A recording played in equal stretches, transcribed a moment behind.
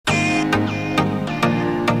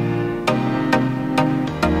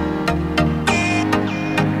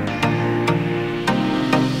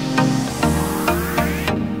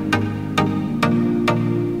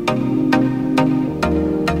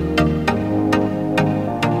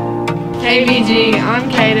Hey BG, I'm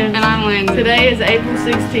Kaden. And I'm Landon. Today is April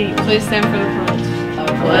 16th. Please stand for the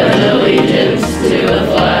pledge. Pledge allegiance to the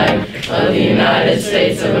flag of the United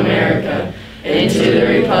States of America and to the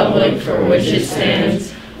republic for which it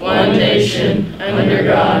stands, one nation, under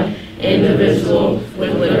God, indivisible,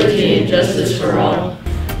 with liberty and justice for all.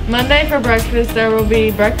 Monday for breakfast, there will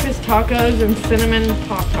be breakfast tacos and cinnamon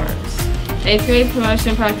Pop-Tarts. 8th grade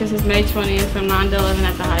promotion practice is May 20th from 9 to 11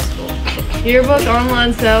 at the high school. Yearbook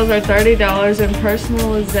online sales are $30 and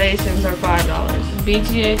personalizations are $5.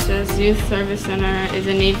 BGJHS Youth Service Center is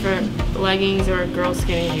in need for leggings or girl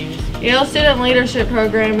skinny jeans. Yale Student Leadership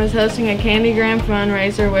Program is hosting a Candygram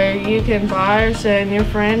fundraiser where you can buy or send your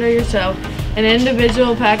friend or yourself an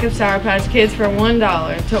individual pack of Sour Patch Kids for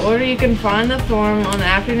 $1. To order, you can find the form on the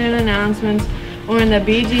afternoon announcements or in the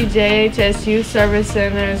BGJHS Youth Service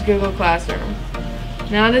Center's Google Classroom.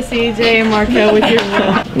 Now to CJ and Markel with your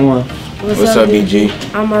One. What's up, BG?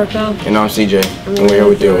 I'm Markel. And I'm CJ. And we're here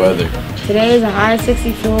with your weather. Today is a high of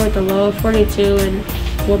 64 with a low of 42 and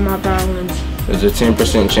 4 mile-per-hour winds. There's a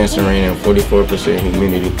 10% chance of rain and 44%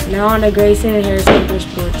 humidity. Now on to Grayson and Harrison for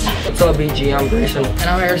sports. What's up, BG? I'm Grayson. And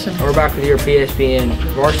I'm Harrison. And we're back with your PSPN.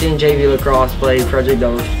 Varsity and JV lacrosse play Frederick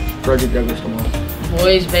Douglass tomorrow.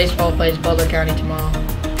 Boys baseball plays Butler County tomorrow.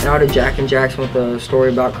 Now to Jack and Jackson with a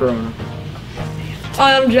story about Corona.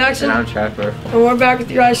 Hi, I'm Jackson. And I'm Trapper. And we're back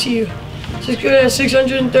with your ICU. 6th grade has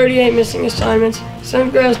 638 missing assignments,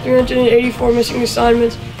 7th grade has 384 missing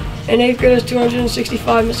assignments, and 8th grade has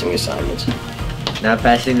 265 missing assignments. Now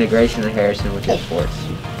passing to Grayson and Harrison with your sports.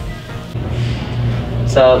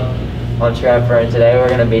 So, on Trapper, and today we're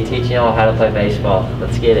going to be teaching y'all how to play baseball.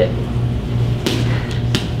 Let's get it.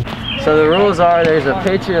 So the rules are there's a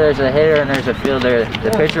pitcher, there's a hitter, and there's a fielder. The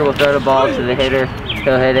pitcher will throw the ball to the hitter,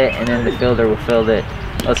 he'll hit it, and then the fielder will field it.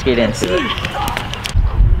 Let's get into it.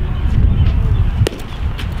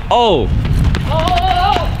 Oh!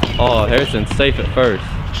 Oh, Harrison's safe at first.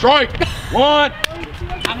 Strike! One!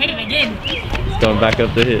 I'm hitting again. He's going back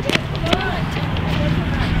up the hit.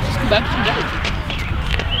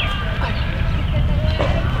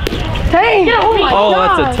 Tank! Oh,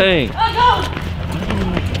 that's a tank.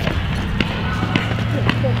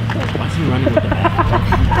 Why is he running with the bat?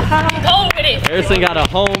 Harrison got a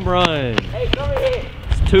home run.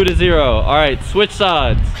 It's 2-0. All right, switch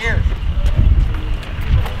sides. Here,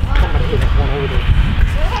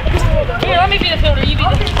 let me be the fielder. You be the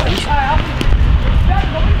fielder.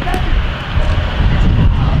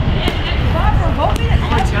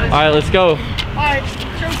 All right, let's go. Alright,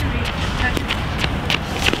 show it to me.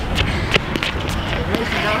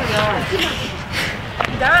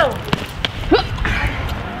 Down.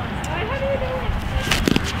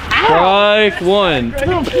 Strike one.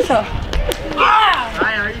 Ryan,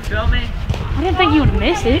 are you filming? I didn't think you would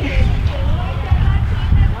miss it.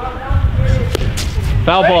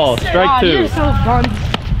 Foul ball, strike two. You're so fun.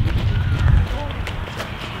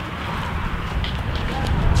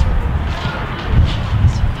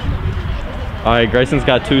 All right, Grayson's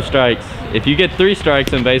got 2 strikes. If you get 3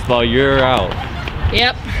 strikes in baseball, you're out.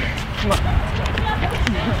 Yep.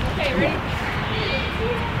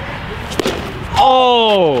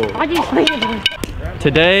 Oh! I just think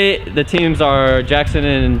Today, the teams are Jackson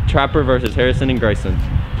and Trapper versus Harrison and Grayson.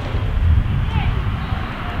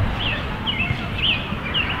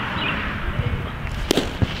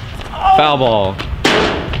 Foul ball.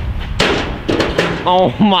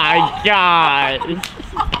 Oh my God.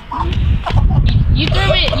 You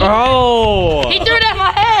threw it. Oh. He threw it at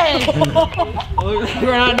my head.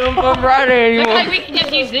 We're not doing Fun Friday Looks anymore. like we can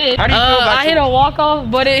just use this. How do you feel about I hit a walk-off,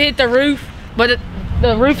 but it hit the roof. But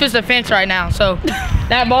the roof is the fence right now, so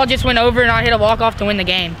that ball just went over and I hit a walk-off to win the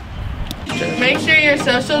game. Make sure you're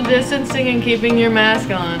social distancing and keeping your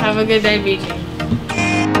mask on. Have a good day, BG.